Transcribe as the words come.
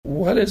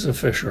What is a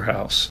Fisher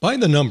House? By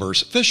the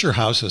numbers, Fisher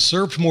House has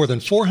served more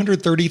than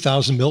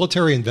 430,000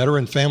 military and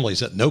veteran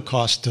families at no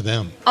cost to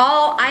them.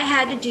 All I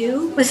had to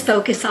do was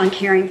focus on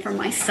caring for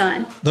my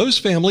son. Those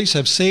families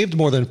have saved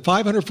more than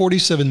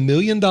 $547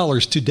 million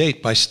to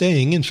date by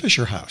staying in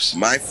Fisher House.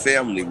 My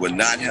family would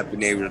not have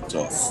been able to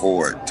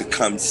afford to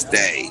come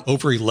stay.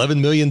 Over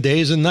 11 million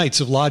days and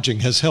nights of lodging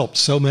has helped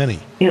so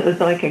many. It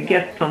was like a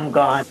gift from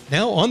God.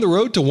 Now on the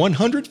road to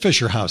 100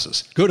 Fisher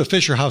Houses. Go to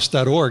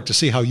fisherhouse.org to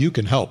see how you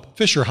can help.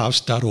 fisherhouse.org.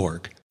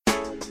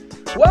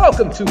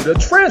 Welcome to the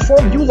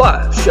Transform You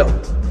Live show.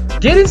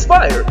 Get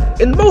inspired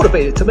and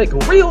motivated to make a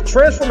real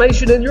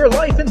transformation in your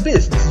life and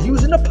business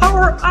using the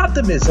power of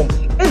optimism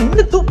and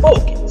mental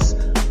focus.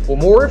 For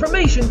more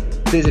information,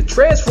 visit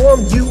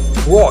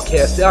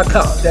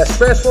transformubroadcast.com. That's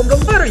transform the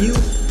letter U,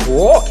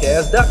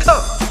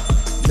 broadcast.com.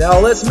 Now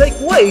let's make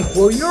way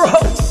for your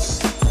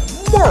host,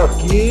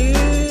 Marcus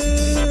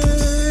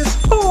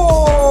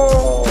Hall.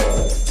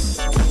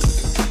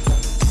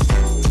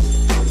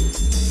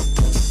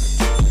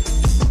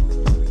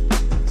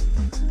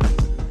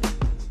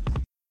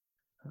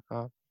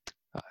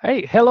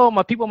 Hey, hello,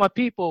 my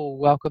people.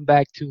 Welcome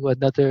back to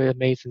another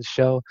amazing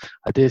show.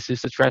 This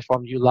is the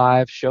Transform You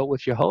Live show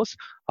with your host,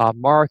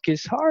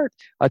 Marcus Hart.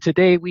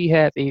 Today we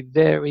have a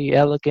very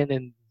elegant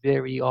and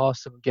very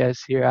awesome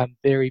guest here. I'm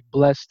very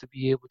blessed to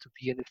be able to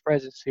be in his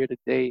presence here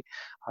today.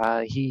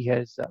 He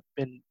has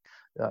been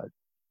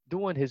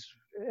doing his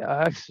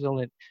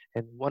excellent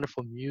and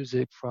wonderful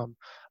music from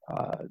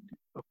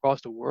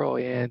across the world,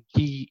 and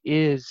he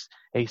is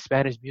a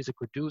Spanish music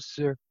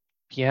producer,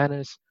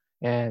 pianist,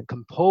 and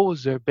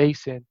composer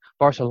based in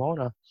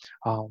Barcelona.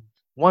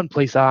 One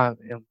place I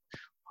am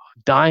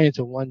dying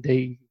to one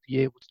day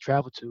be able to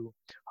travel to.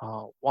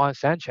 Juan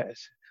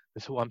Sanchez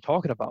is who I'm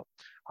talking about.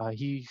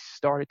 He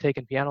started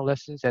taking piano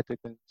lessons at the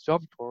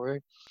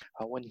conservatory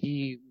when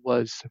he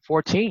was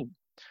 14.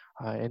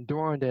 And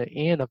during the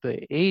end of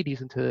the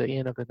 80s into the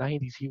end of the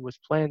 90s, he was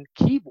playing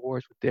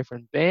keyboards with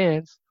different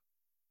bands.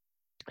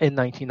 In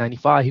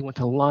 1995, he went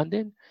to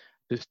London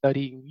to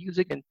study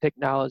music and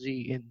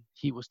technology, and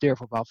he was there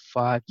for about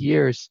 5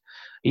 years.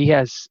 He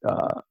has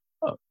a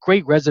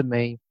great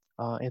resume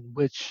in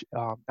which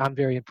I'm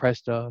very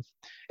impressed of,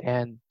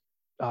 and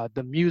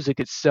the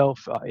music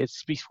itself, it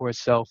speaks for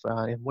itself.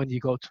 And when you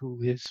go to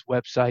his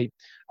website,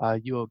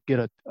 you'll get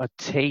a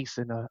taste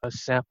and a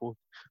sample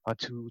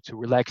to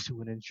relax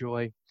to and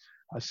enjoy.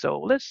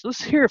 So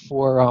let's hear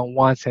for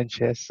Juan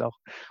Sanchez. So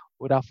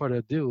without further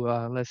ado,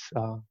 let's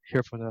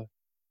hear from the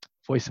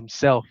voice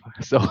himself.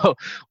 So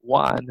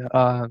Juan,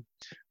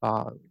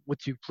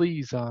 would you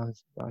please,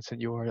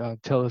 Senor,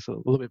 tell us a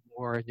little bit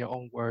more in your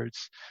own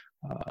words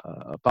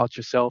about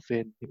yourself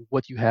and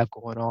what you have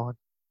going on?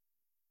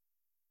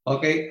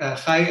 Okay.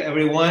 Hi,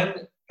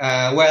 everyone.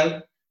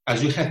 Well,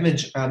 as you have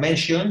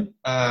mentioned,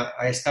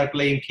 I started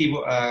playing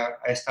keyboard.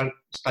 I started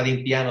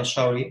studying piano,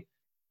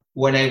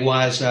 when I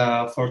was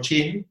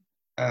 14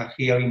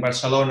 here in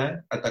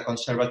Barcelona at the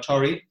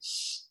conservatory.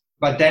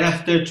 But then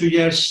after 2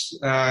 years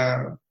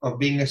of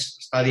being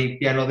studying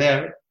piano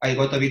there, I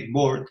got a bit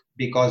bored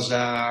because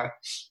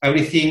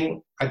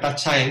everything at that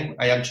time,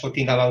 I am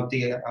talking about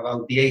the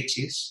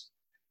 80s,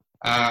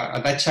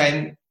 at that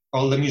time,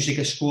 all the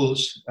music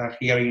schools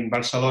here in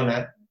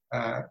Barcelona,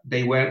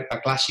 they were a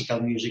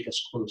classical music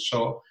school.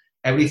 So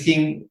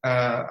everything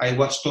I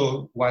was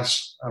taught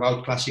was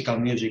about classical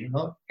music,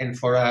 And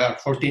for a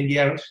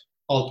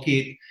 14-year-old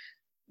kid,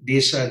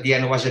 this the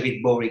end was a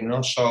bit boring,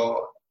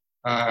 So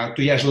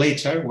 2 years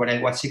later, when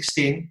I was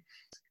 16,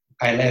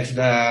 I left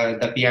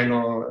the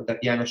piano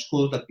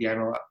school, the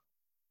piano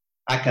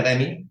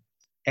academy,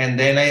 and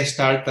then I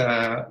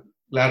started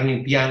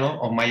learning piano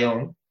on my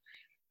own.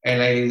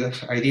 And I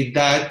did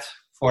that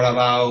for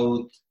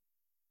about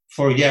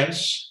 4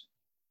 years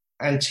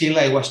until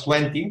I was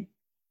 20.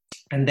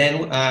 And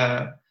then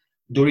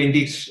during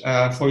this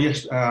 4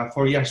 years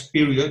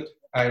period,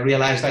 I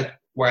realized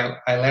that,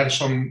 well, I learned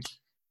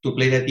to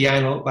play the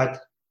piano, but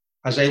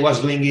as I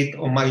was doing it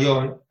on my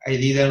own, I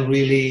didn't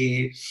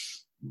really,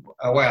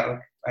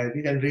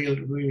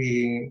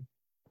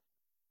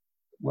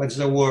 what's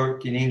the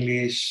word in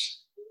English?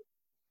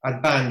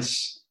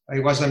 Advanced. I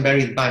wasn't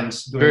very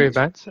advanced. Very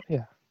advanced,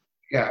 yeah.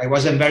 Yeah, I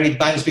wasn't very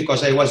advanced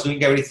because I was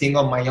doing everything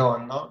on my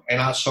own, And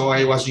also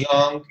I was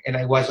young and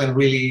I wasn't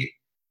really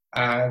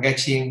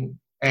getting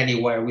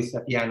anywhere with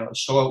the piano.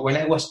 So when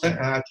I was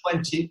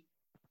 20,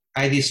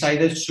 I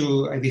decided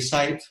to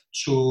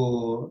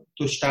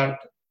start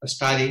a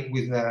study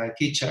with a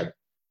teacher,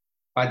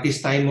 but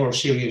this time more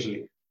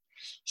seriously.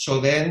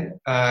 So then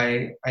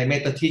I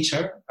met a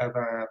teacher,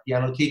 a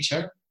piano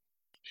teacher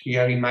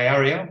here in my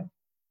area,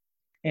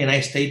 and I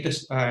stayed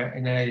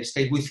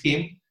with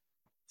him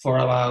for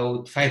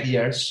about 5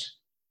 years.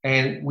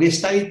 And we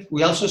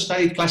also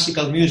studied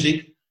classical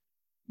music,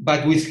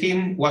 but with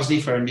him was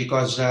different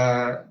because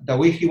the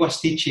way he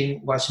was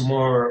teaching was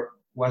more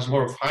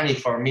funny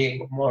for me,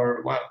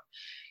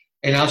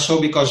 and also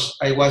because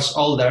I was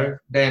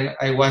older, then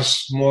I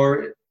was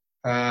more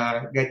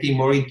getting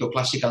more into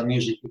classical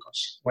music,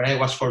 because when I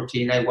was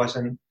 14, I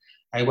wasn't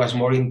I was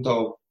more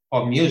into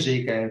pop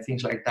music and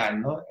things like that,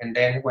 no? And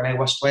then when I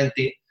was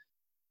 20,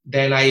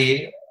 then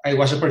I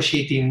was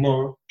appreciating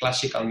more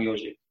classical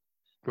music.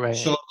 Right.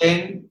 So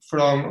then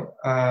from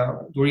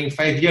during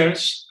 5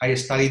 years, I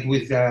studied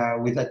with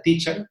a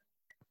teacher.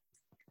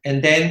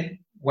 And then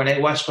when I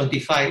was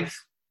 25,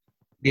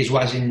 this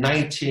was in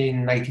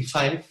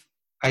 1995,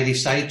 I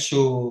decided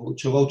to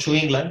go to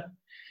England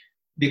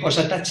because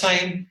at that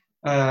time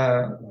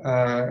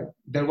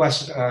there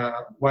was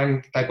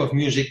one type of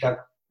music that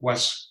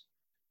was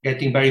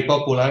getting very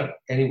popular,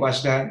 and it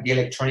was the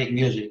electronic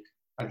music.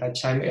 At that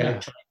time,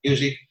 electronic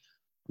music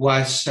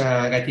was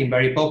getting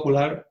very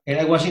popular, and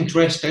I was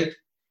interested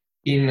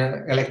in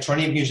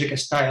electronic music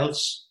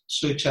styles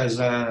such as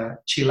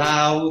chill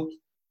out,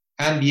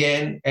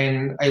 ambient,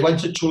 and I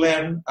wanted to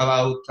learn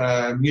about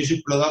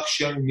music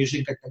production,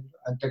 music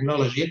and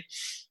technology.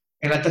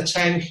 And at the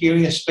time here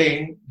in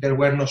Spain, there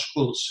were no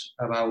schools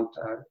about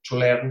to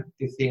learn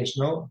these things.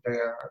 No,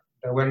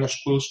 there were no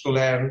schools to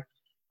learn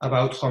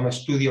about home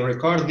studio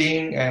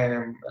recording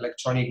and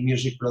electronic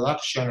music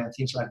production and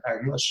things like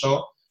that. No?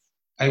 So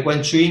I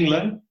went to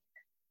England,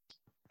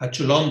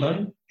 to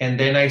London, and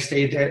then I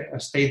stayed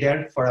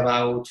there for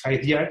about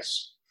 5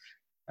 years.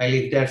 I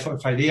lived there for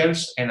 5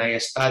 years, and I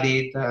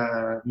studied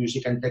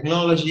music and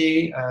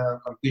technology,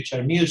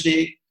 computer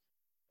music,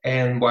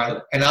 and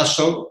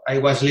also I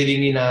was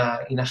living in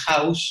a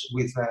house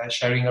with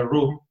sharing a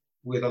room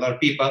with other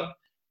people,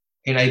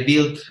 and I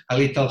built a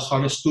little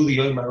home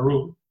studio in my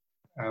room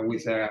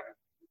with a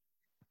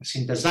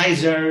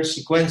synthesizer,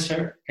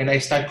 sequencer, and I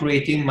started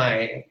creating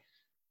my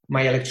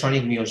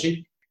electronic music.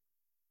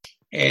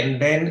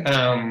 And then,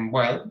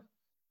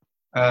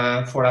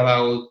 for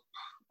about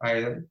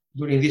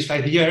during these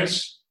 5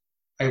 years,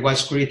 I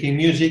was creating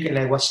music and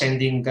I was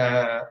sending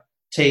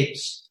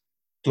tapes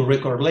to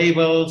record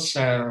labels,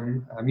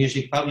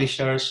 music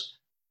publishers,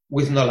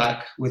 with no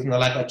luck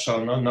at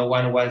all. No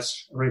one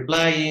was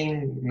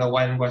replying. No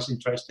one was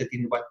interested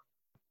in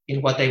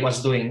what I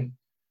was doing.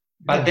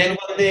 But then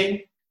one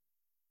day,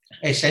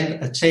 I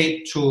sent a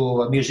tape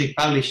to a music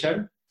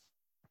publisher,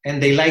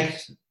 and they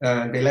liked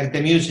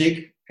the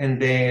music,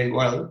 and they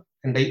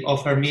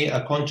offered me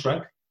a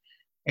contract,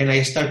 and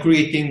I started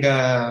creating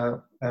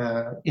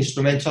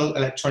instrumental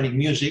electronic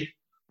music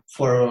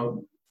for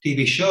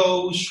TV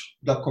shows,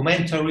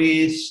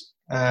 documentaries,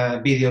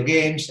 video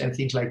games, and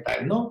things like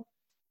that. No,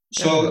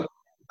 so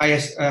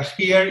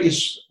here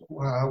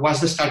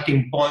was the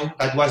starting point.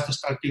 That was the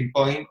starting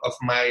point of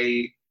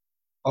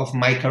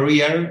my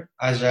career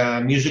as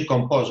a music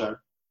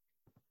composer.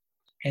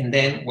 And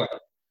then,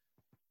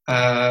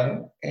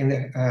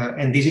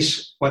 and this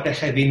is what I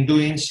have been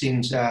doing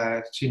since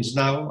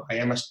now. I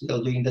am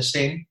still doing the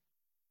same.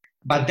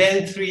 But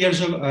then 3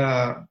 years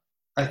ago,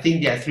 3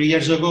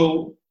 years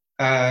ago,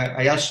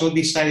 I also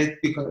decided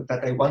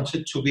that I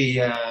wanted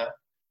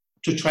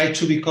to try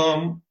to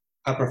become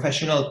a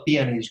professional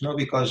pianist, no?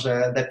 Because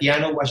the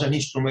piano was an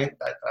instrument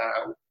that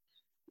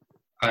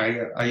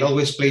I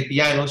always played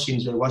piano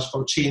since I was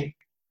 14,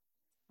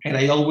 and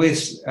I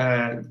always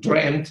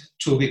dreamt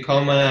to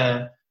become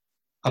a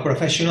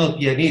professional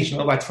pianist.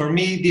 No? But for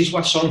me, this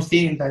was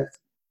something that,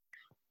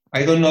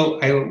 I don't know,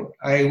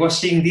 I was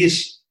seeing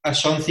this as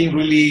something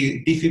really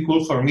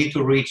difficult for me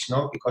to reach,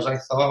 no? Because I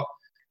thought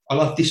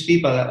all of these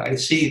people that I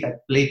see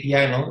that play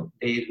piano,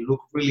 they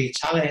look really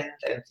talented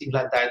and things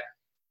like that.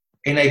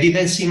 And I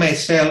didn't see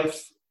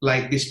myself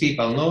like these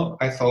people, no?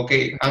 I thought,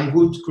 okay, I'm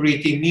good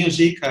creating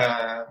music,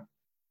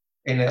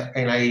 and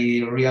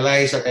I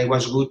realized that I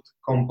was good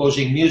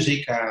composing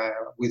music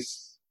with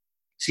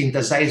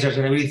synthesizers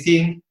and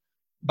everything,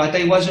 but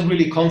I wasn't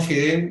really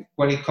confident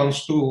when it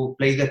comes to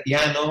play the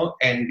piano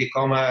and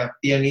become a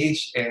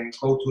pianist and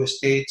go to a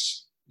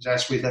stage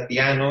just with the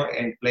piano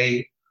and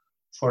play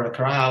for a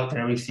crowd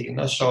and everything.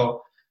 No?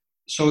 So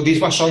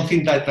this was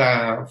something that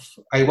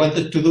I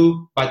wanted to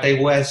do, but I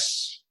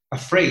was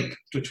afraid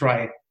to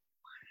try.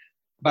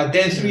 But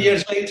then 3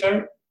 years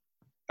later,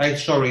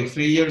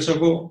 3 years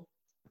ago,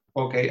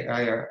 okay,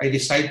 I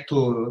decided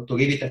to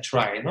give it a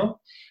try, no?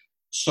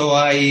 So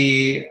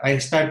I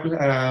started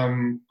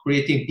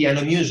creating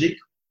piano music,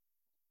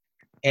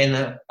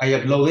 and I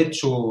uploaded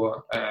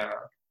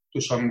to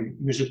some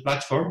music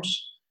platforms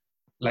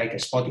like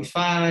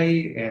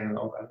Spotify and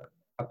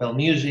Apple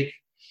Music,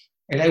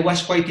 and I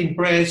was quite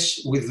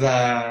impressed with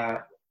the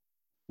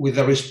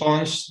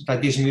response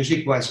that this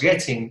music was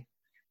getting,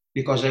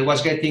 because I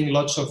was getting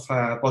lots of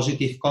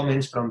positive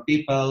comments from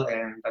people,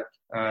 and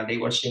that they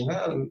were saying,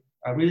 "Oh,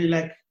 I really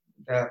like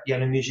the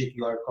piano music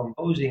you are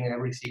composing and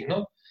everything."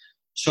 No,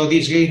 so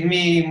this gave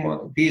me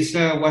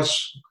was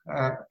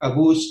a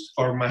boost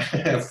for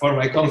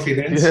my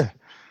confidence. Yeah.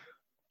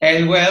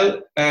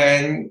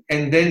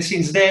 And then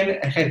since then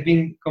I have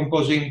been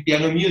composing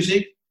piano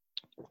music.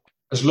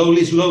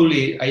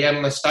 Slowly, I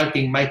am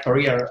starting my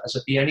career as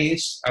a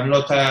pianist. I'm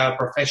not a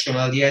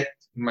professional yet.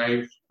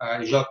 My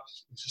job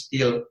is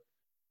still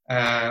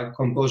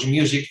compose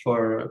music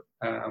for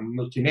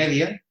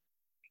multimedia.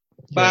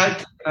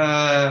 But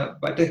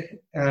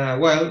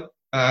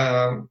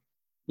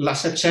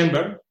last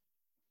September,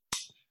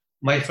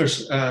 my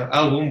first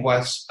album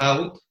was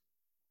out,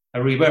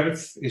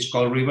 Rebirth. It's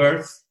called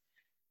Rebirth,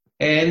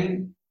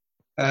 and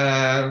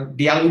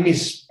the album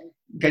is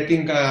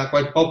getting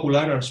quite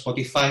popular on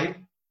Spotify.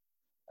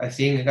 I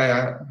think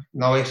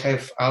now I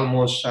have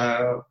almost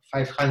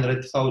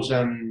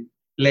 500,000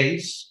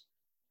 plays,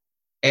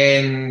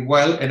 and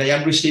I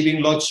am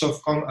receiving lots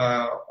of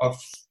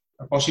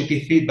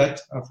positive feedback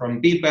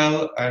from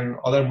people and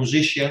other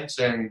musicians,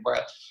 and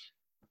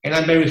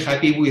I'm very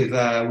happy with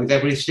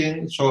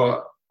everything.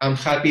 So I'm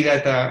happy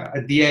that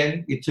at the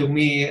end it took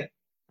me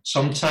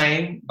some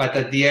time, but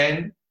at the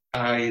end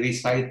I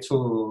decided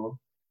to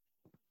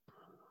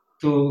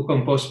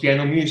compose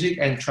piano music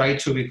and try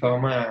to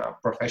become a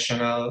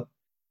professional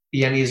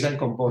pianist and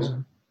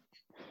composer.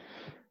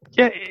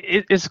 Yeah,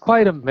 it's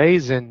quite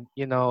amazing,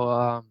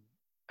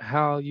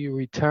 how you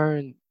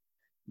return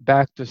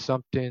back to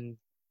something,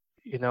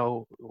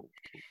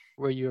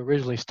 where you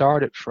originally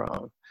started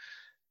from,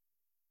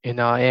 and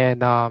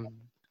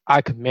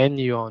I commend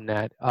you on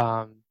that.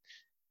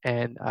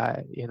 And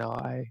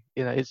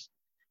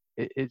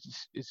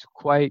it's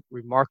quite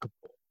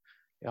remarkable,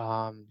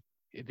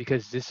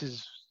 because this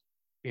is,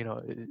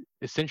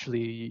 essentially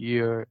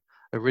your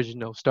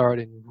original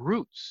starting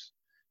roots,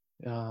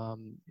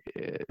 from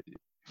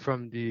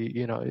the,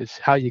 it's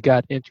how you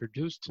got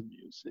introduced to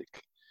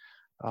music.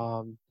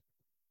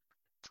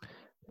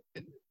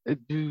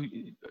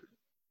 Do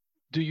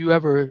you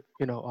ever,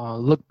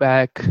 look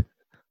back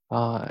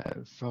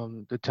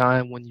from the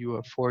time when you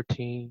were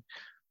 14,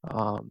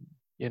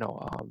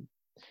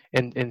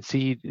 and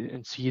see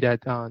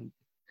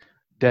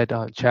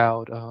that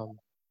child,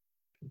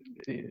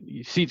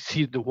 you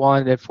see the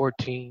one at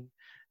 14,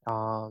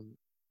 and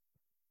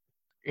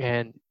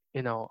and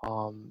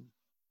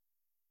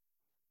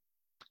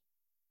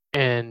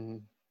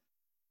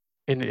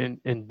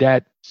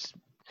that,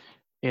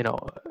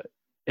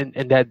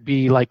 and that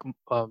be like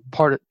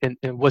part of, and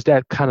was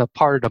that kind of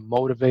part of the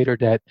motivator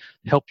that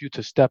helped you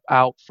to step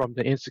out from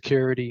the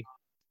insecurity,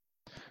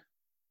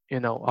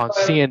 on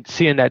seeing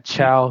that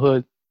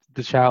childhood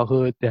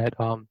that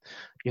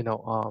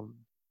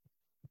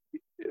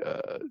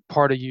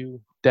part of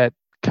you that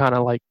kind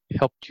of like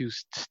helped you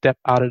step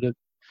out of the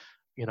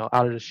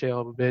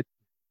shell a bit?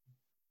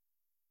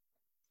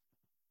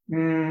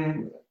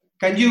 Can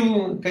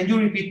you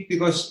repeat,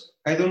 because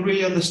I don't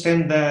really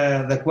understand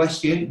the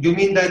question? You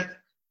mean that?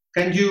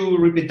 Can you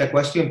repeat the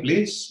question,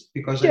 please?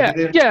 Because I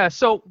didn't. Yeah.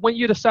 So when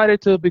you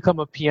decided to become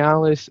a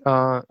pianist,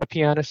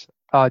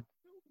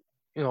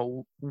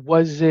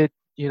 was it,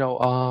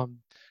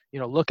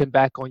 looking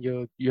back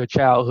on your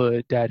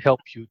childhood that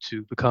helped you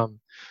to become,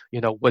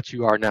 what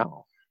you are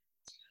now?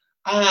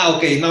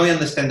 Okay. Now I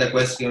understand the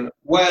question.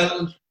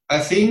 Well, I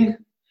think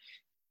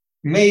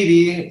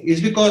maybe it's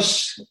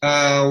because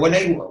when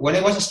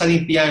I was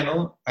studying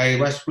piano, I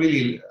was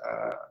really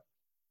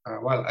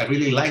I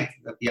really liked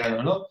the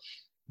piano. No,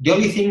 the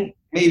only thing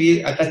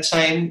maybe at that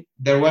time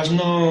there was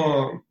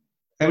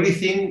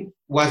everything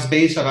was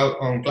based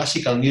on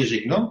classical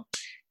music, no,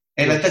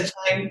 and at that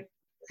time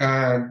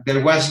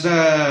there was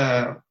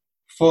the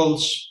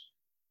false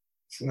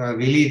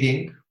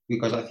believing,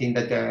 because I think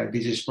that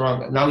this is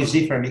wrong. Now it's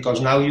different,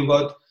 because now you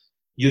got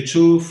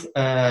YouTube,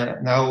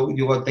 now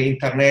you got the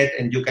internet,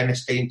 and you can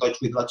stay in touch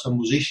with lots of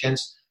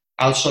musicians.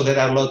 Also, there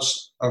are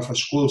lots of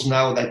schools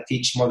now that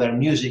teach modern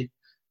music.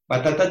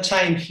 But at that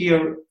time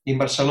here in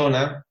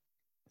Barcelona,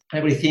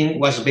 everything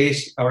was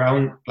based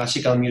around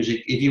classical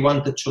music. If you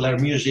wanted to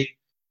learn music,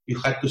 you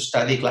had to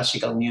study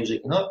classical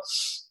music, no?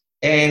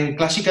 And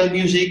classical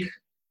music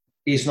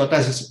is not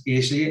as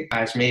easy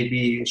as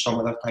maybe some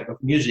other type of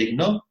music,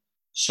 no?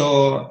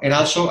 So, and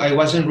also I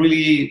wasn't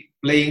really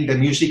playing the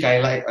music I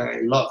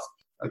loved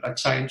at that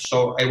time,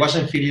 so I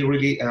wasn't feeling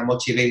really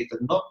motivated,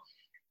 no?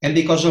 And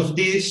because of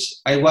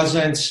this, I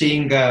wasn't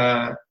seeing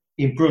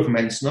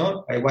improvements,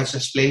 no? I was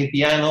just playing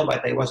piano,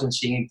 but I wasn't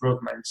seeing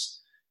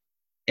improvements.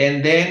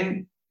 And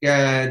then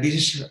this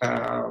is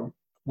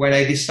when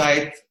I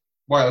decide,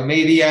 well,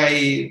 maybe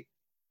I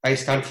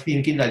start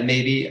thinking that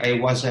maybe I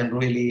wasn't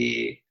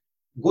really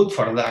good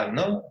for that,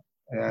 no?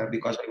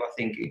 Because I was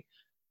thinking,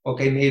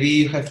 okay, maybe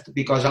you have to,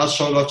 because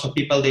also lots of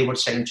people, they were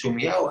saying to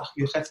me, oh,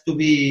 you have to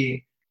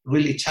be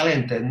really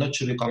talented not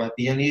to become a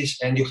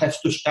pianist, and you have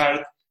to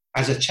start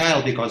as a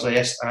child, because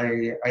I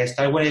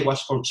started when I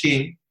was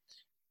 14,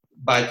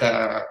 but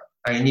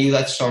I knew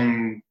that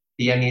some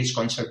pianists,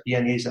 concert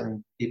pianists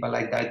and people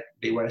like that,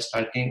 they were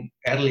starting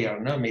earlier,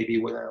 no? Maybe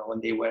when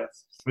they were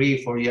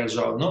 3-4 years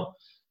old, no?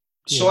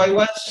 Yeah. So I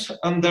was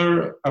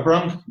under a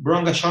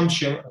wrong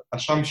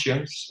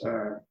assumptions,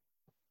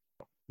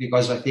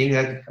 because I think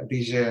that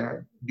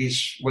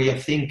this way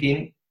of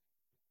thinking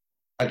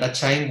at that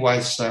time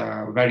was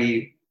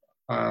very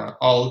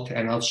old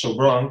and also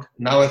wrong.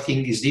 Now I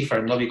think it's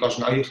different, no? Because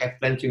now you have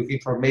plenty of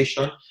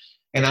information,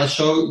 and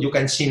also you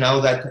can see now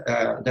that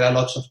there are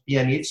lots of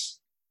pianists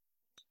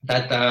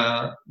that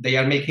they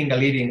are making a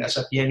living as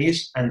a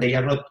pianist, and they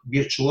are not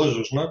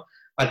virtuosos, no?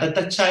 But at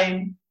that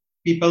time,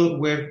 people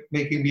were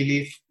making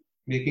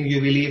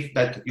you believe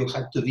that you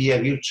had to be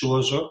a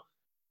virtuoso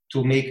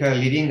to make a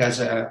living as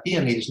a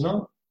pianist,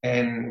 no?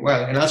 And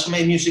also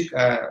my music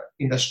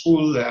in the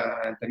school,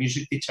 the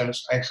music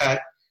teachers I had,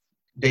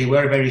 they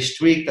were very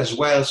strict as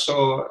well.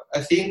 So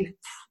I think,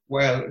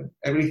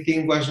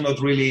 everything was not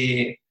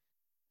really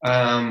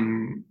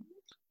in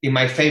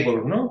my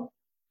favor, no?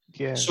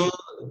 Yeah. So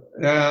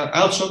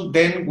also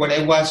then when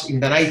I was in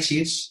the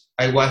 90s,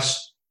 I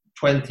was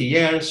 20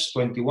 years,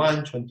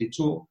 21,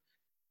 22.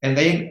 And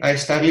then I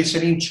started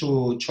listening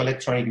to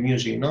electronic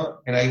music, no?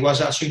 And I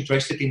was also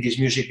interested in this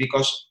music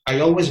because I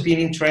always been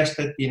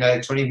interested in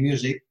electronic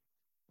music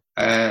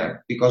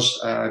because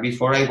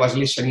before I was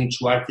listening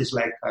to artists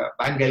like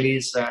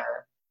Vangelis,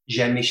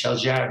 Jean-Michel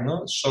Jarre,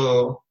 no?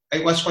 So I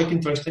was quite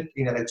interested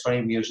in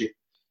electronic music.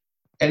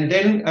 And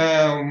then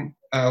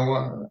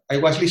I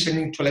was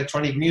listening to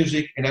electronic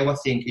music and I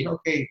was thinking,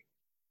 okay,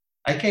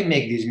 I can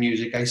make this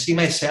music. I see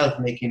myself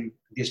making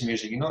this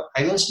music, you know?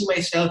 I don't see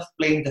myself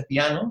playing the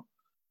piano,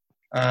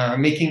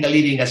 making a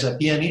living as a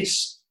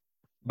pianist,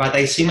 but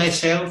I see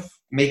myself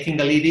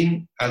making a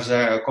living as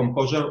a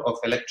composer of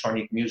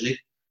electronic music,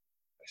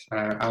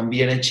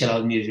 ambient and chill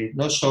out music.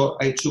 No, so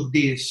I took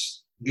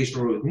this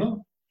route,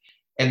 no,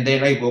 and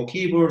then I bought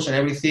keyboards and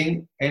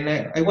everything, and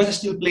I was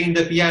still playing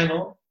the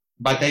piano,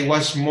 but I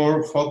was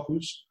more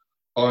focused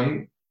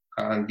on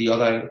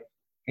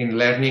in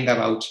learning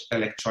about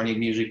electronic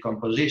music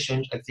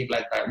compositions and things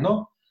like that.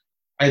 No.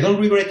 I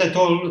don't regret at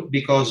all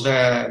because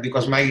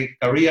my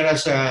career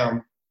as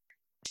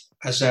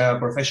a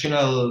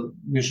professional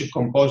music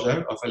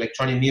composer of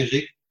electronic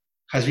music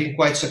has been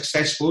quite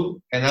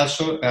successful, and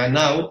also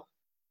now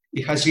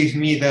it has given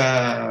me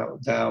the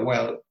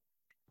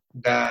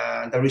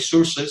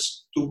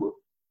resources to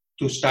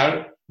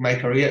start my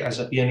career as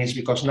a pianist.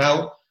 Because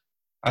now,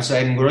 as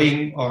I'm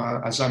growing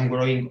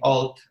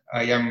old,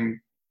 I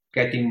am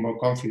getting more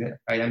confident.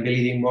 I am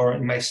believing more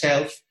in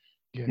myself.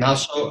 Yeah. And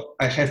also,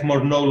 I have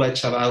more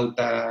knowledge about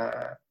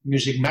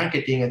music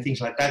marketing and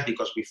things like that,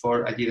 because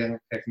before I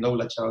didn't have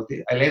knowledge about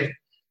it.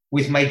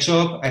 With my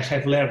job, I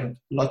have learned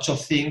lots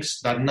of things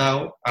that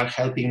now are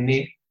helping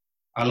me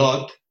a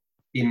lot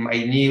in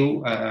my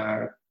new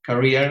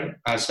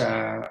career as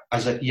a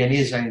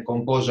pianist and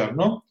composer,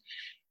 no?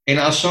 And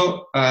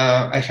also,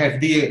 I have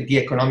the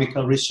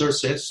economical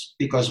resources,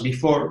 because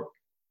before,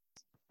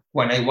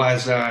 when I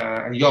was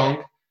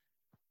young,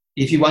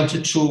 if you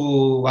wanted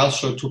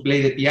to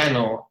play the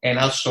piano and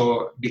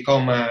also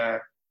become a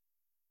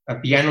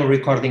piano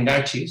recording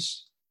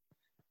artist,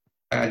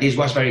 this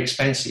was very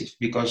expensive,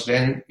 because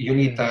then you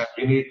need to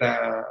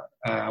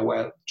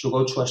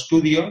go to a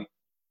studio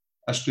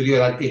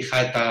that they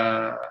had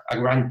a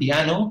grand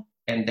piano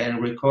and then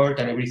record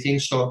and everything.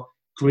 So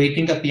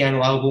creating a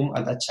piano album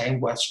at that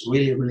time was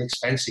really, really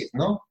expensive,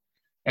 no?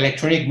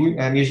 Electronic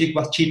music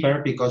was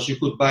cheaper because you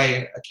could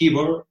buy a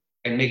keyboard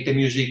and make the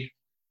music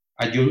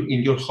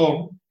in your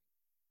home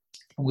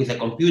with a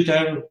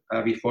computer.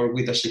 Before,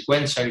 with a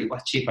sequencer, it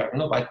was cheaper,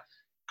 no? But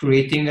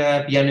creating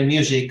piano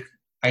music,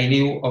 I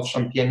knew of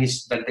some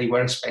pianists that they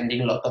were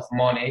spending a lot of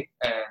money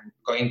and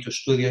going to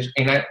studios,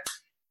 and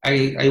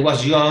I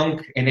was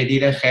young and I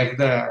didn't have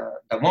the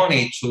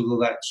money to do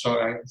that.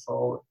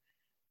 So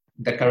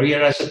the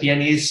career as a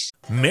pianist.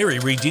 Mary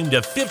redeemed a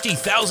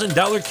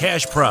 $50,000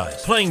 cash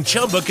prize playing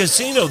Chumba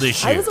Casino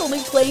this year. I was only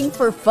playing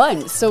for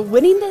fun, so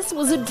winning this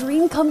was a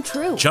dream come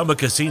true. Chumba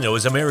Casino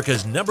is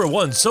America's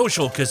 #1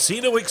 social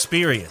casino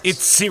experience.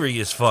 It's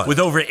serious fun. With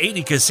over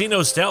 80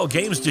 casino-style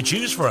games to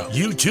choose from,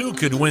 you too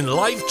could win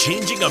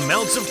life-changing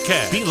amounts of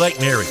cash. Be like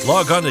Mary.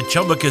 Log on to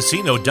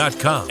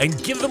ChumbaCasino.com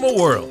and give them a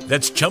whirl.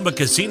 That's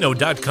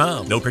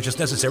ChumbaCasino.com. No purchase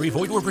necessary.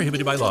 Void or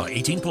prohibited by law.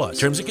 18+.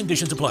 Terms and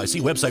conditions apply. See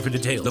website for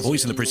details. The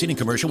voice in the preceding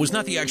commercial was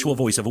not the actual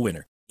voice of a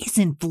winner. Is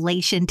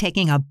inflation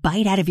taking a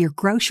bite out of your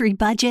grocery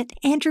budget?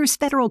 Andrews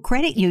Federal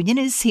Credit Union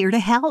is here to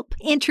help.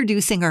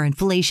 Introducing our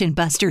Inflation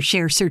Buster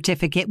Share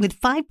Certificate with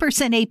 5%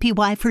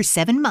 APY for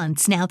 7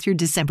 months now through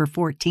December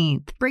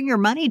 14th. Bring your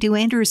money to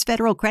Andrews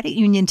Federal Credit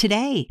Union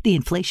today. The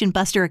Inflation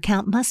Buster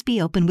account must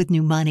be open with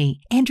new money.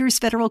 Andrews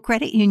Federal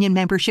Credit Union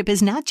membership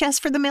is not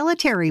just for the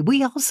military.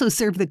 We also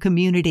serve the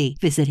community.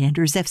 Visit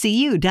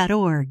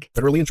AndrewsFCU.org.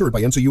 Federally insured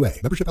by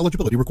NCUA. Membership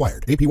eligibility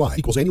required. APY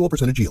equals annual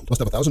percentage yield. Must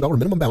have $1,000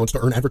 minimum balance to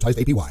earn advertised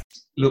APY.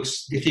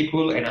 Looks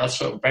difficult and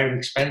also very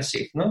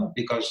expensive, no?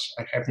 Because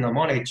I have no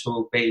money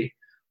to pay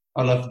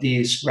all of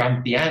these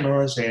grand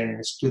pianos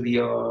and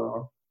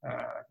studios,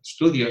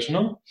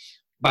 no?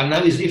 But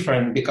now it's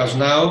different, because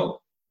now,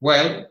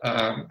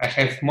 I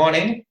have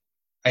money.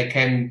 I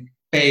can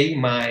pay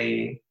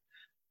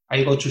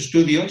I go to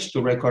studios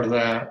to record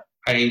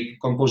I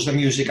compose the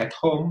music at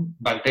home,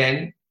 but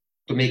then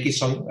to make it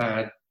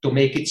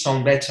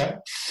sound better,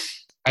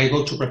 I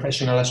go to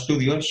professional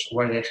studios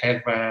where they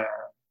have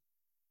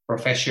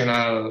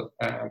professional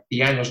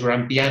pianos,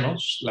 grand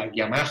pianos, like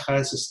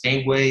Yamahas,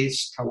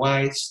 Steinways,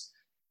 Kawais,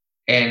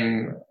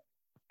 and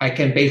I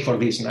can pay for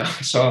this now.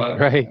 So,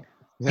 right.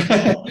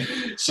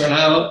 So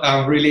now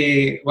I'm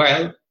really,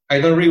 I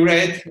don't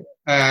regret.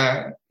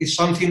 It's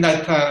something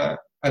that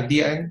at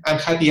the end I'm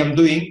happy I'm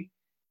doing,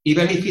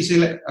 even if it's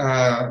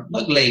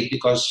not late,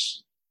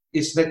 because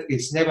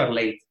it's never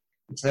late.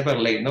 It's never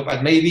late, no?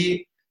 But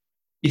maybe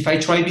if I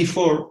tried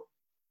before,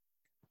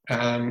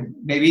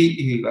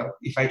 maybe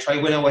if I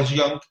tried when I was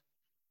young,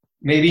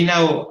 maybe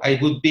now I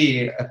would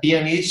be a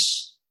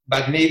pianist,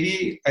 but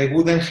maybe I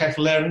wouldn't have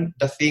learned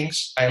the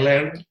things I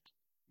learned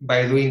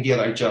by doing the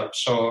other job.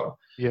 So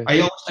Yes. I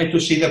always try to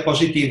see the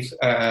positive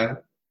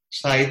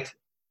side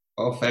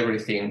of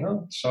everything.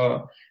 No?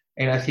 So,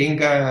 and I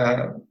think,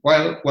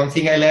 one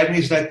thing I learned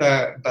is that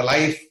the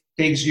life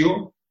takes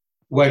you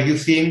where you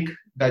think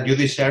that you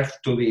deserve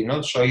to be.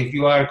 No? So if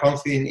you are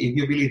confident, if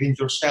you believe in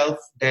yourself,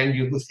 then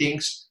you do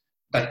things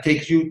that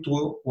take you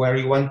to where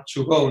you want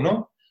to go.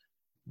 No?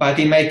 But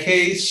in my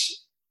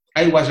case,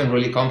 I wasn't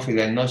really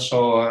confident. No?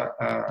 So,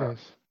 Yes.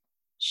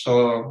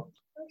 so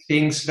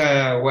things,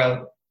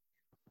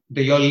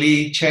 they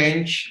only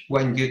change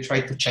when you try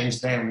to change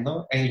them,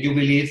 no? And you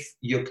believe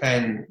you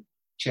can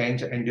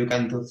change and you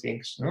can do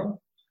things,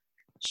 no?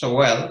 So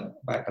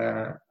but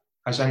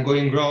as I'm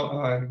growing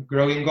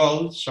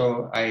old,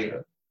 so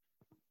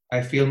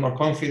I feel more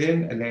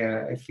confident, and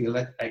I feel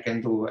that I can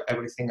do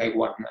everything I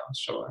want now.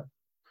 So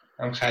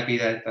I'm happy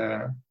that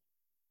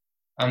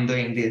I'm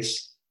doing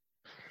this.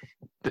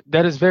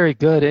 That is very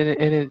good,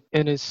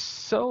 and it's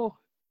so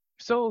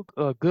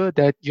good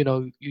that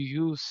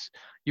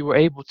you were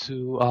able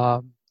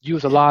to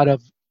use a lot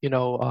of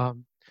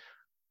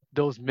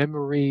those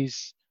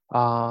memories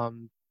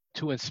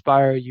to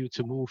inspire you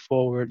to move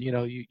forward.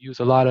 You use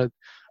a lot of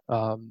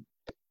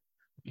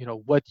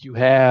what you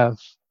have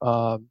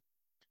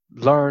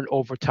learned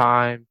over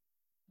time,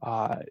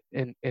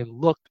 and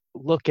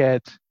look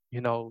at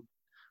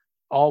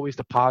always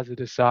the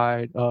positive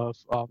side of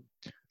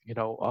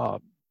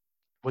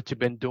what you've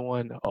been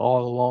doing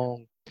all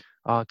along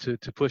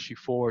to push you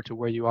forward to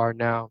where you are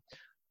now.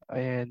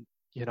 And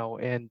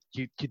and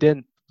you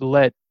didn't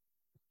let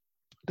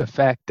the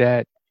fact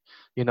that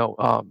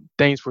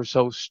things were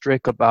so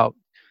strict about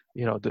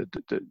the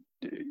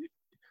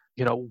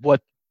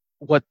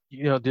what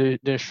the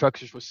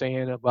instructors were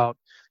saying about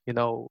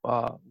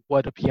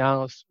what a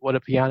pianist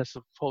is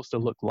supposed to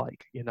look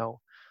like.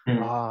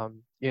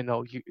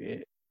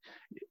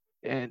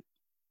 And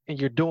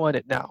you're doing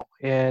it now,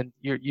 and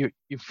you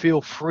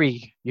feel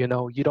free. You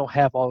don't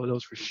have all of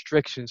those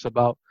restrictions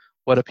about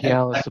what a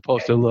piano is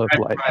supposed to look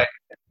like. Right.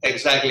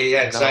 Exactly.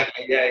 Yeah.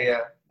 Exactly. Yeah.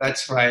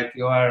 That's right.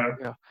 You are.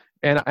 Yeah.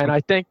 And I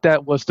think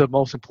that was the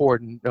most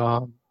important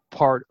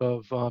part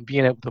of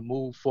being able to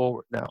move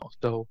forward now.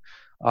 So,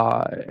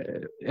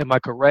 am I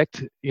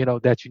correct?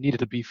 That you needed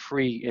to be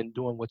free in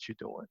doing what you're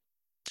doing.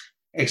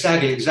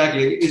 Exactly.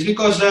 It's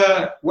because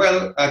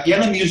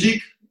piano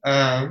music.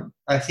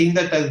 I think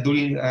that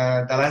during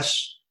the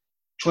last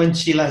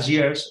 20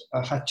 years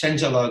had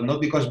changed a lot. No,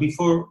 because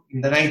before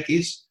in the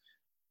 90s.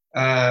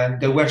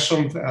 There were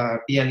some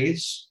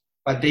pianists,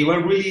 but they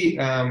were really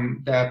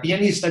the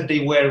pianists that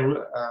they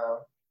were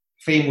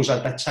famous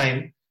at that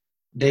time.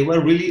 They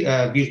were really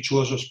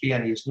virtuosos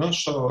pianists, no?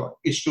 So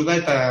it's true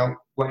that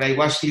when I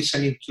was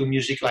listening to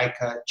music like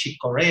Chick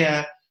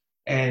Corea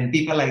and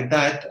people like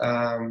that,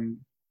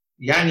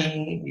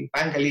 Yanni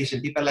Vangelis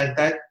and people like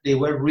that, they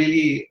were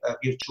really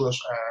virtuous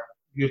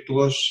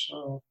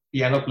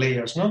piano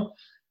players, no?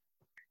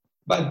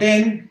 But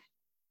then.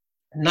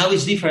 Now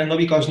it's different, no?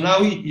 Because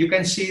now you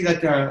can see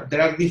that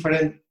there are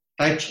different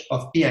types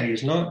of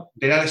pianists, no?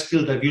 There are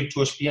still the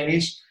virtuous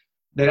pianists.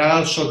 There are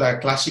also the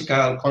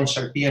classical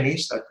concert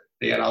pianists that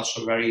they are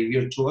also very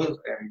virtuous,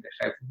 and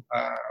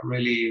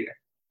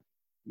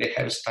they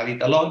have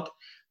studied a lot.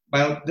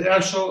 But there are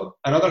also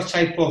another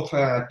type of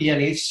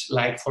pianists,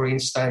 like for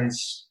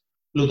instance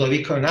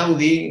Ludovico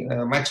Einaudi,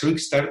 Max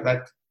Richter,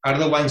 that are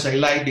the ones I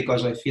like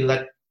because I feel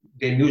that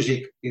the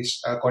music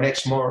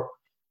connects more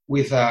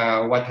with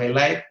what I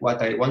like,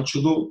 what I want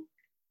to do.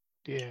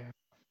 Yeah.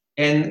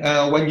 And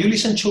when you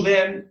listen to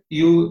them,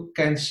 you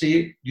can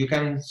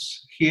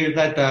hear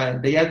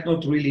that they are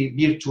not really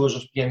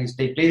virtuosos pianists.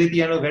 They play the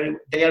piano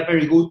they are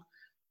very good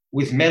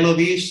with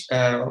melodies.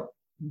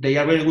 They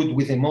are very good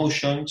with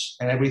emotions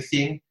and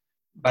everything,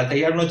 but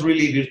they are not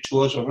really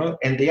virtuoso, no?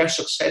 And they are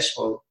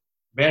successful,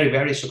 very,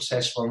 very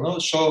successful, no?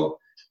 So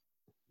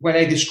when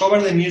I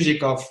discovered the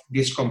music of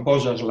these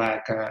composers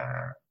like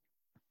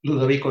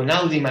Ludovico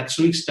Einaudi, Max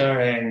Richter,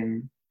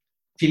 and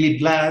Philip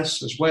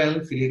Glass as well.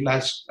 Philip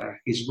Glass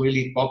is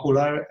really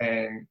popular,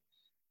 and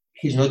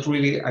he's not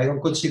really, I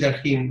don't consider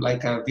him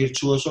like a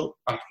virtuoso.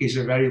 He's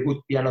a very good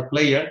piano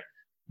player,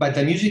 but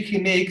the music he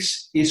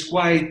makes is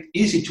quite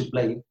easy to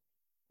play.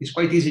 It's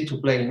quite easy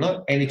to play,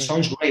 no? And it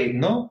sounds great,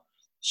 no?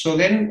 So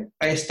then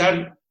I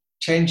started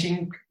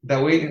changing the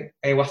way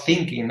I was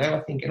thinking. I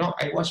was thinking, no,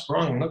 I was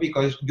wrong, no?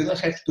 Because you don't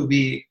have to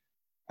be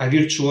a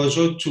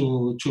virtuoso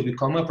to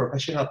become a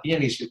professional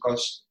pianist,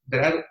 because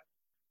there are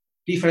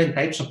different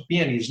types of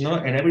pianists, no?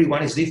 And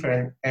everyone is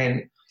different.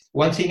 And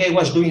one thing I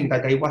was doing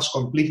that I was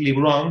completely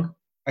wrong,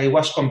 I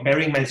was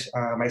comparing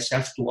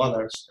myself to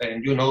others.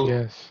 And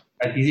yes.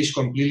 That this is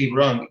completely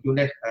wrong. You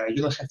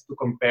don't have to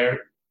compare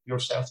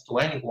yourself to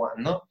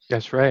anyone, no?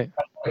 That's right.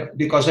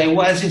 Because I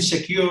was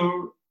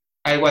insecure,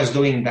 I was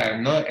doing that,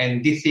 no?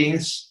 And these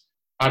things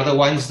are the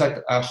ones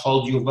that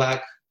hold you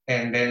back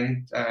and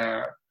then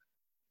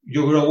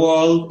you grow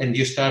old and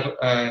you start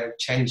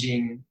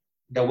changing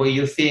the way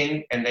you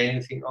think, and then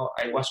you think, oh,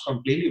 I was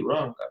completely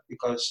wrong,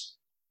 because,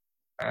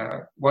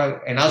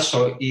 and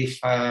also if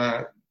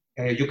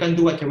you can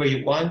do whatever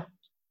you want,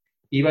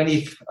 even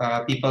if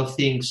people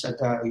think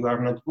that you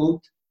are not good,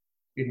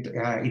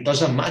 it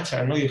doesn't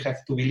matter. No, you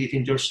have to believe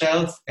in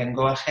yourself and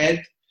go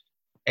ahead,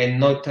 and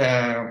not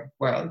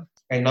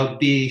and not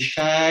be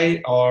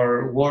shy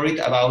or worried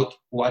about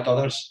what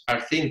others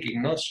are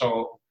thinking. No,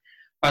 so,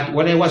 but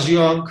when I was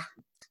young,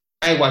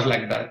 I was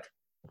like that.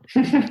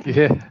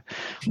 Yeah,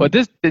 well,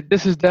 this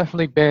has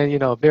definitely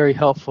been a very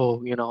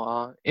helpful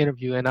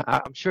interview, and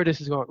I'm sure this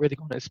is really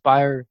going to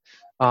inspire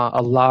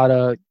a lot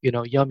of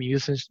young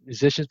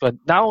musicians, but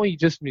not only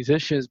just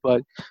musicians,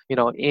 but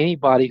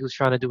anybody who's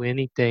trying to do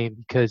anything,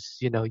 because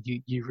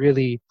you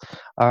really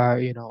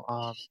are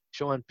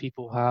showing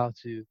people how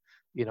to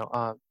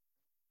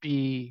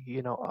be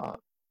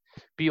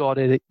be all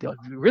that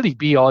really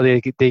be all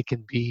they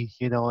can be,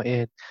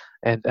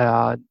 and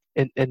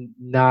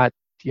not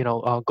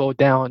go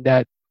down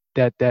that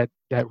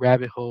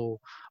rabbit hole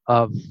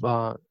of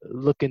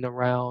looking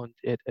around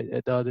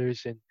at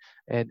others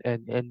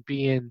and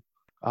being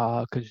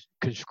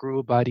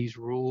conscried by these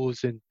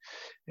rules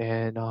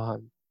and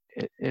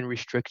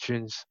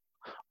restrictions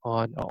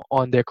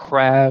on their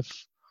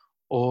craft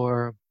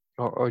or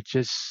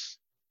just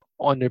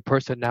on their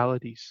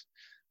personalities,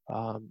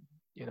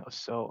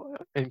 so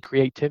and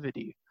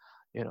creativity,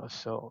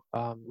 so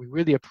we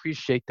really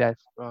appreciate that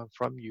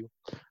from you.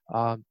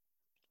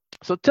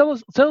 So tell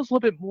us a little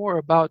bit more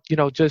about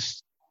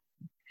just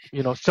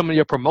some of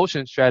your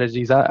promotion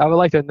strategies. I would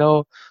like to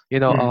know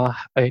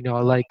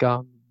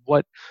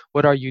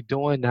what are you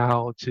doing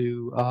now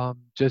to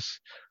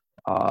just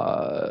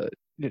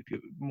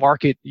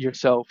market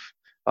yourself,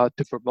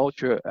 to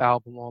promote your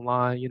album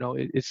online.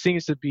 It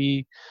seems to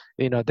be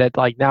that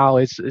like now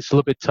it's a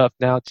little bit tough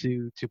now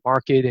to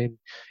market, and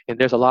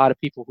there's a lot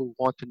of people who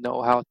want to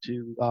know how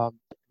to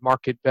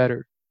market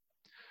better.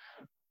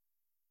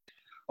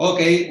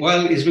 Okay,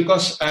 well, it's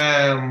because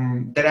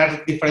there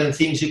are different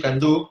things you can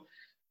do.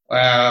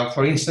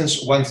 For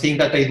instance, one thing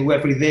that I do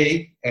every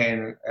day,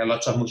 and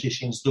lots of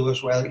musicians do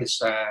as well,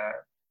 is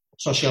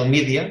social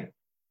media.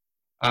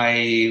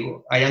 I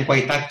am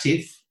quite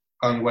active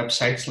on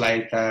websites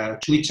like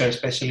Twitter,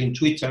 especially in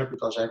Twitter,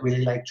 because I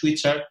really like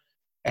Twitter.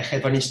 I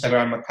have an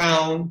Instagram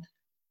account.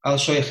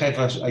 Also, I have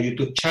a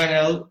YouTube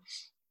channel.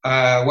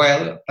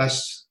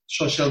 As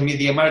social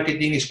media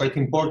marketing is quite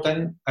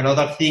important.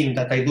 Another thing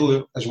that I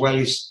do as well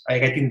is I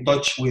get in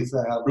touch with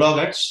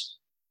bloggers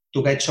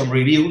to get some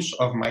reviews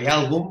of my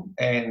album.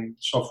 And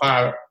so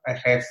far, I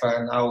have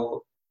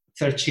now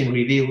 13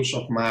 reviews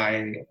of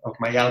my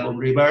album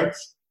Rebirth.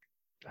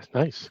 That's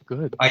nice.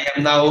 Good. I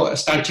am now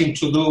starting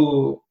to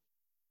do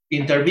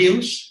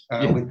interviews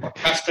with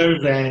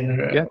podcasters,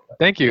 and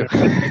thank you.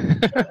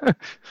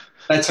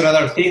 That's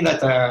another thing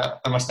that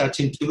I'm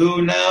starting to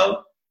do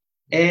now.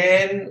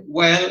 And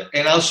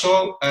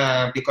also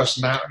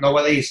because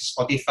nowadays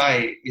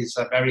Spotify is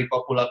a very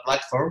popular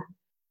platform,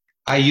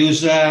 I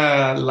use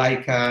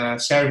like a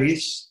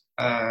service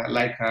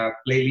like a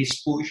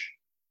Playlist Push.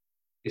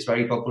 It's a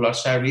very popular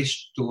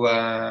service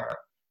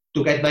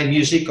to get my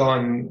music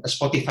on a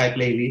Spotify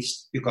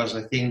playlist, because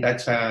I think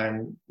that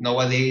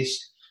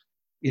nowadays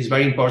it's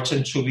very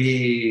important to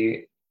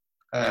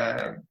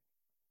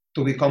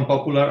become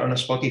popular on a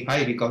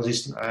Spotify, because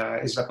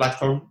it's a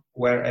platform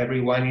where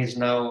everyone is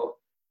now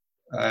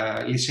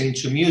listening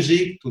to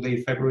music, to their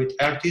favorite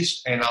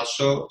artists, and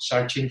also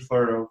searching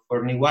for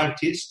new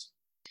artists.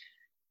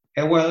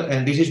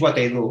 And this is what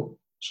I do.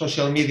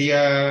 Social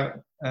media.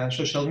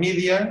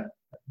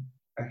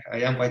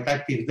 I am quite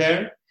active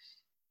there.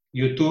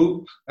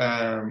 YouTube.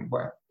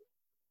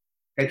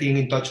 Getting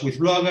in touch with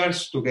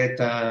bloggers to get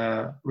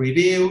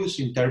reviews,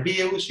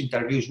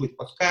 interviews with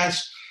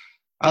podcasts.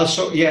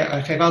 Also,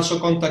 I have also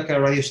contacted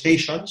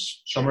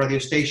some radio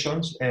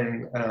stations,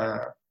 and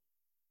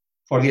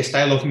for the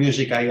style of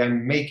music I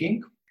am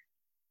making,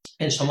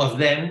 and some of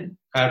them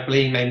are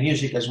playing my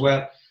music as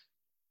well.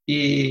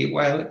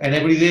 And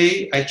every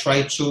day I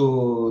try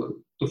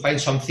to find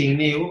something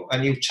new, a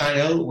new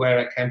channel where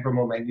I can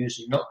promote my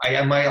music. No, I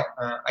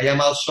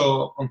am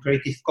also on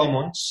Creative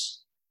Commons,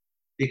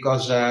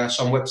 because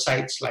some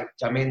websites like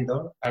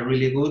Jamendo are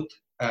really good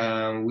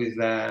with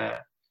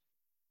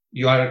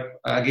you are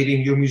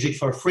giving your music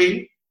for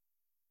free.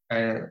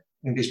 In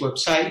these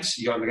websites,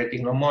 you are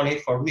getting no money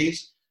for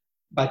this,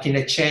 but in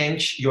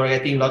exchange, you are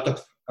getting lot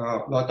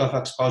of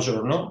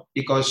exposure, no?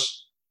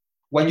 Because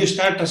when you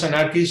start as an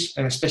artist,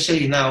 and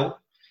especially now,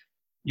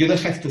 you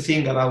don't have to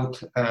think about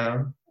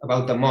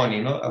the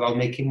money, no? About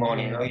making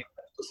money, no? You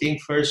have to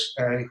think first.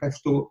 You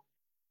have to.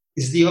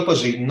 It's the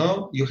opposite,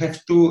 no? You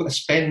have to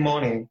spend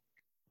money.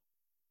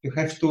 You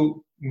have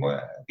to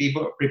be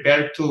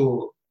prepared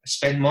to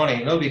spend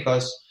money, no?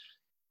 Because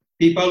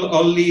people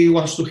only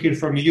want to hear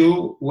from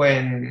you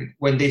when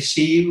they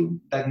see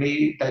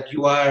that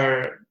you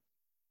are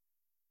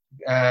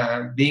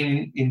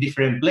being in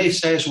different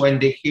places, when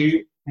they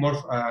hear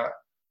more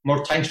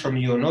more time from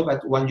you, no?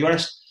 But when you are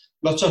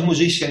lots of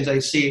musicians, I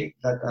see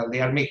that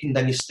they are making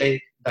the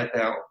mistake that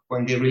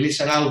when they release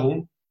an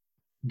album,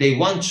 they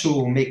want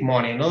to make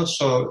money, no?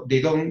 So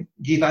they don't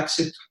give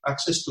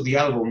access to the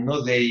album,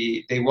 no?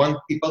 They want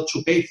people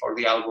to pay for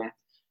the album.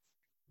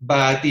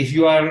 But if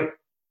you are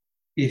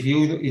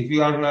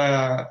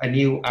a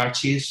new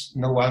artist,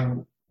 no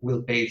one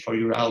will pay for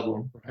your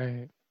album.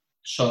 Right.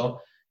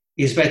 So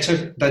it's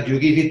better that you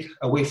give it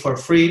away for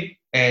free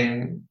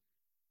and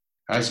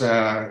as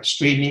a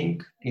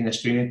streaming in the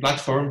streaming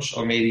platforms,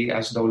 or maybe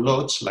as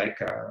downloads like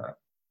the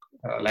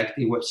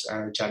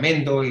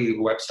Jamendo,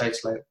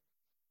 websites like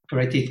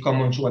Creative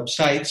Commons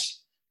websites.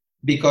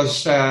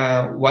 Because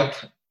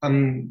what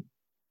I'm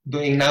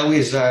doing now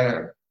is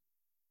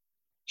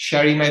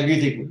sharing my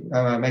music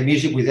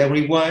with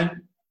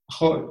everyone,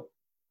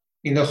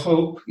 in the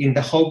hope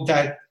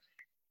that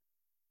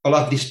all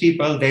of these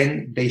people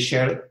then they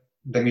share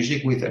the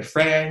music with their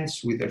friends,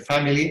 with their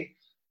family.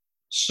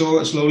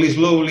 So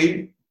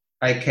slowly,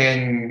 I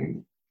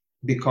can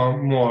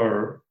become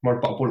more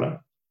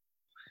popular.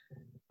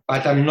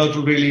 But I'm not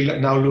really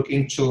now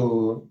looking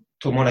to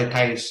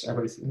monetize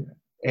everything.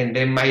 And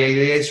then my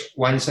idea is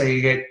once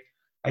I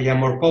am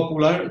more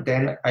popular,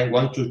 then I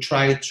want to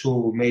try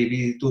to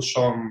maybe do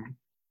some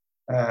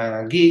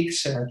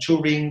gigs and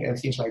touring and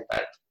things like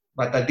that.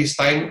 But at this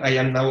time, I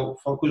am now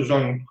focused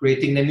on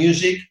creating the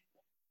music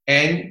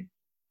and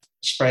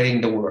spreading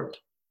the word.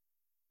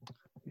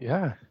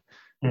 Yeah.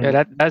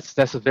 Yeah,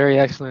 that's a very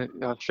excellent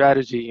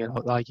strategy. You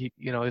know, like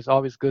it's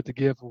always good to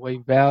give away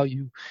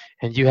value,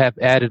 and you have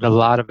added a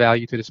lot of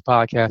value to this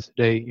podcast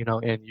today. You know,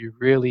 and you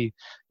really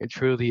and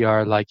truly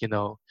are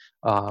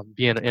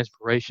being an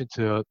inspiration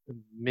to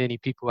many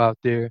people out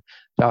there.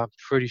 I'm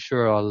pretty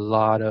sure a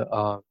lot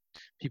of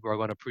people are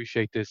going to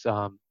appreciate this.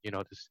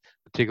 This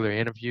particular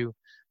interview,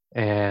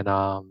 and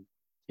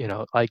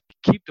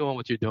keep doing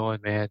what you're doing,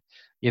 man.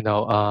 We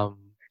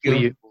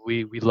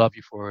love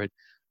you for it.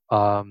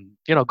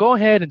 Go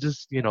ahead and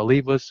just,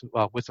 leave us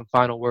with some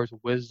final words of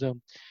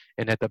wisdom.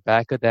 And at the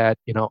back of that,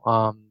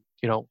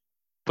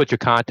 put your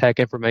contact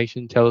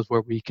information, tell us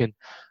where we can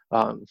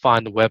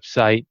find the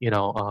website,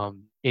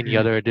 any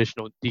other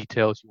additional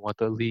details you want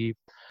to leave.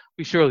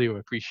 We surely will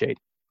appreciate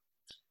it.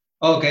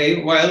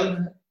 Okay, well,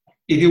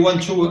 if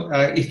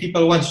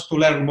people want to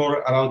learn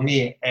more about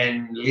me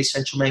and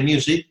listen to my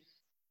music,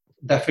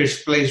 the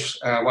first place,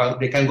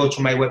 they can go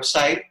to my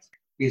website.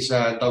 Is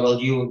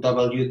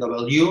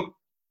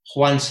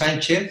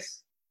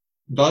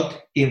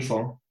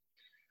www.juansanchez.info.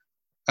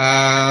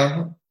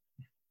 I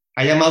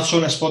am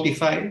also on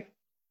Spotify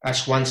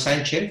as Juan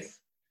Sanchez.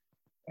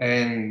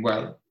 And,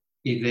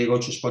 if they go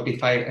to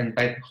Spotify and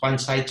type Juan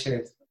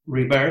Sanchez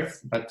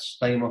Rebirth, that's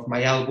the name of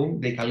my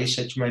album, they can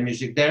listen to my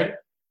music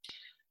there.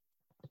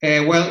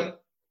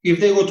 If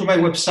they go to my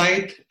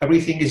website,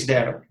 everything is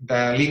there.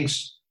 The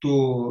links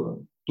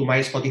to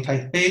my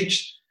Spotify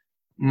page,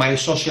 my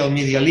social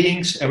media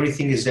links,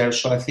 everything is there.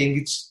 So I think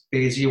it's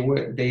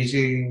easier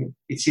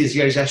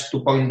just to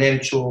point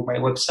them to my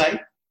website.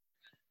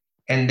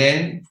 And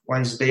then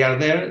once they are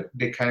there,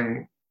 they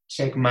can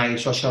check my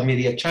social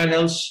media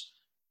channels,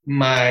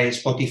 my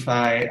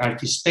Spotify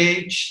artist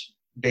page.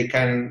 They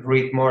can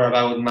read more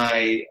about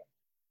me,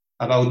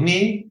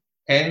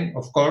 and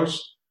of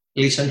course,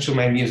 listen to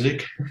my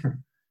music.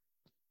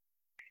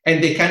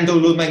 And they can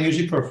download my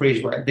music for free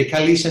as well. They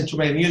can listen to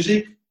my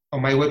music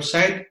on my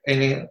website,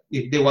 and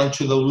if they want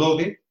to download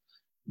it,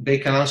 they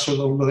can also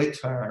download it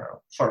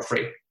for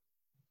free.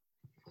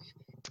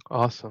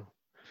 Awesome.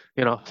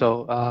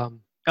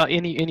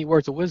 Any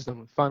words of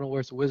wisdom, final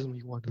words of wisdom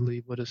you want to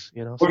leave with us?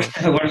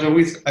 Words of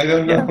wisdom, I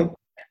don't know.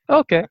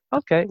 Okay.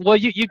 Well,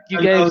 you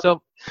gave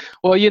some.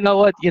 Well, you know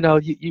what?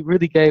 You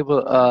really gave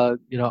a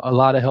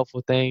lot of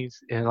helpful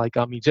things, and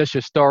just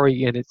your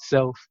story in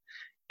itself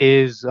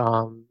is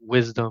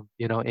wisdom,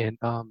 and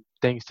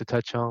things to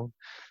touch on,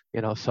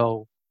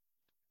 So,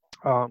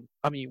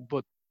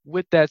 but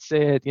with that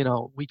said,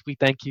 we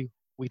thank you.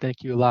 We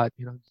thank you a lot.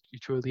 You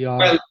truly are.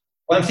 Well,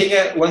 one thing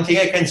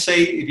I can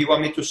say, if you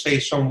want me to say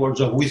some words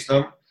of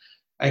wisdom,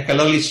 I can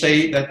only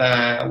say that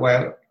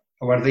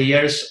over the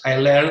years I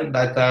learned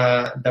that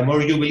the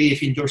more you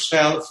believe in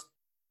yourself,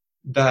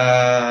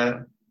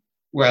 the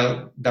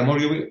more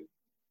you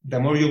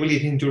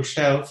believe in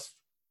yourself,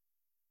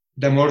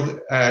 the more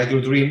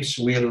your dreams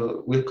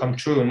will come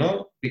true,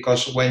 no?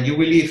 Because when you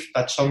believe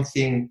that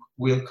something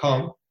will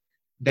come,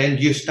 then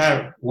you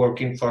start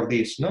working for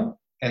this, no?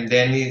 And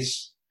then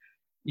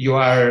you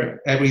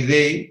are every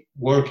day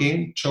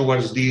working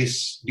towards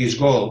this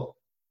goal,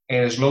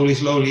 and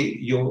slowly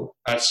you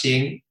are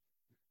seeing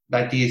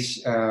that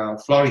is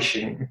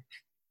flourishing.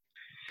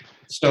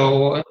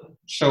 So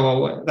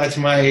that's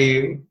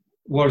my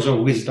words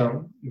of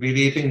wisdom.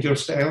 Believe in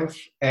yourself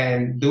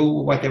and do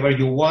whatever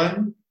you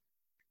want,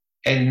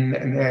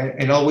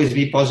 and always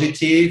be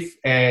positive,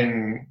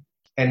 and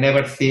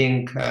never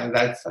think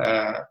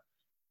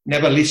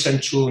never listen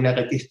to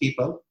negative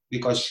people,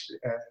 because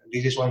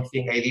this is one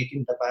thing I did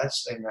in the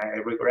past and I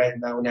regret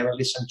now. Never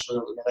listen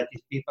to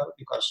negative people,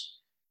 because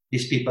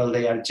these people,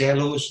 they are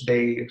jealous,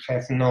 they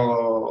have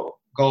no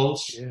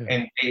goals,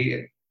 and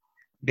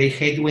they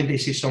hate when they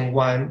see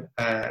someone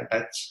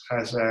that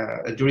has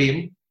a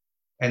dream,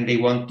 and they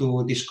want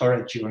to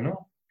discourage you,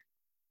 no?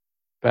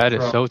 That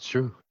is so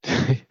true.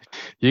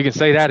 You can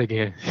say that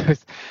again.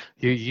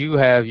 you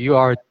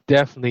are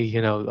definitely,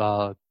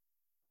 that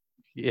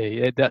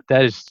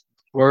is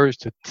words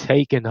to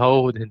take and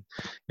hold and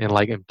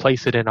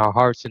place it in our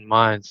hearts and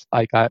minds.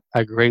 Like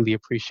I greatly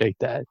appreciate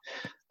that.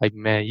 Like,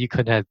 man, you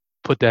couldn't have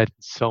put that in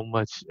so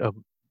much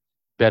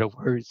better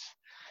words.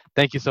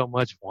 Thank you so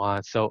much,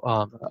 Juan. So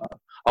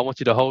I want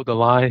you to hold the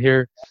line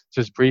here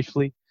just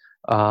briefly.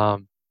 So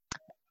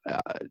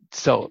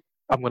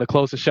I'm going to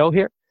close the show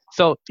here.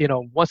 So,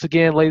 once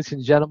again, ladies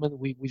and gentlemen,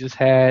 we just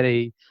had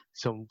a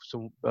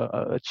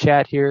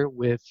chat here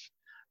with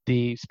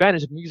the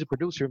Spanish music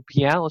producer,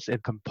 pianist,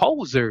 and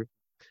composer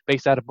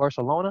based out of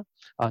Barcelona,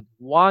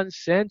 Juan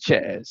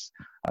Sanchez.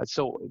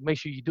 So make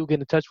sure you do get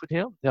in touch with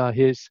him.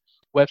 His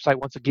website,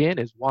 once again,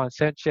 is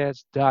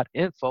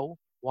juansanchez.info,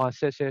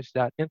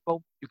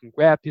 juansanchez.info. You can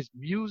grab his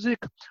music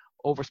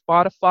over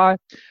Spotify.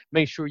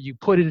 Make sure you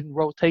put it in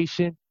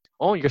rotation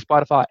on your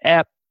Spotify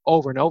app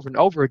over and over and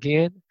over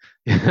again.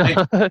 You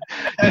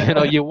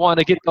want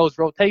to get those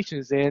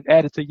rotations in,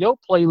 add it to your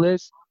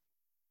playlist.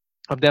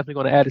 I'm definitely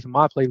going to add it to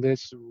my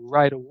playlist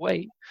right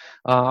away.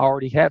 I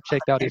already have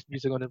checked out his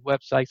music on his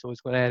website, so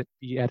it's going to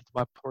be added to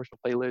my personal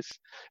playlist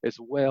as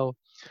well.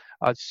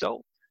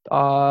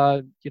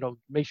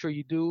 Make sure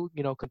you do,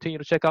 continue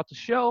to check out the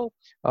show,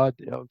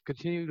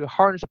 continue to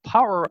harness the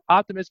power of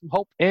optimism,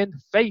 hope, and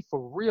faith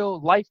for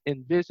real life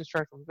and business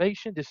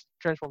transformation. This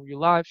Transform You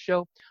Live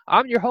show.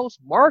 I'm your host,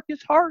 Marcus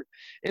Hart.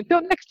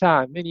 Until next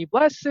time, many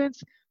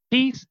blessings,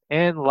 peace,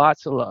 and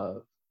lots of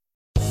love.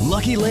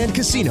 Lucky Land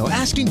Casino,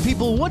 asking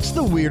people, what's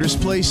the weirdest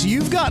place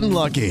you've gotten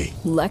lucky?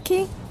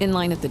 Lucky? In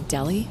line at the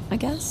deli, I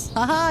guess?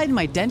 Aha, in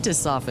my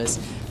dentist's office.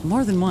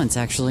 More than once,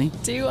 actually.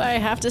 Do I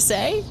have to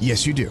say?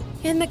 Yes, you do.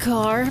 In the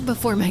car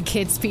before my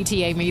kids'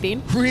 PTA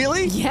meeting.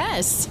 Really?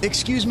 Yes.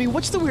 Excuse me,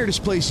 what's the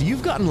weirdest place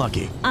you've gotten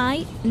lucky?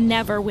 I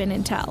never win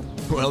and tell.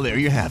 Well, there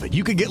you have it.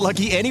 You can get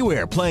lucky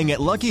anywhere, playing at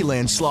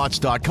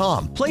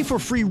LuckyLandSlots.com. Play for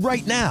free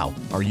right now.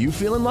 Are you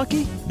feeling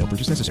lucky? No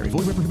purchase necessary. Void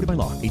where prohibited by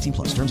law.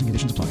 18+. Terms and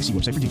conditions apply. See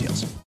website for details.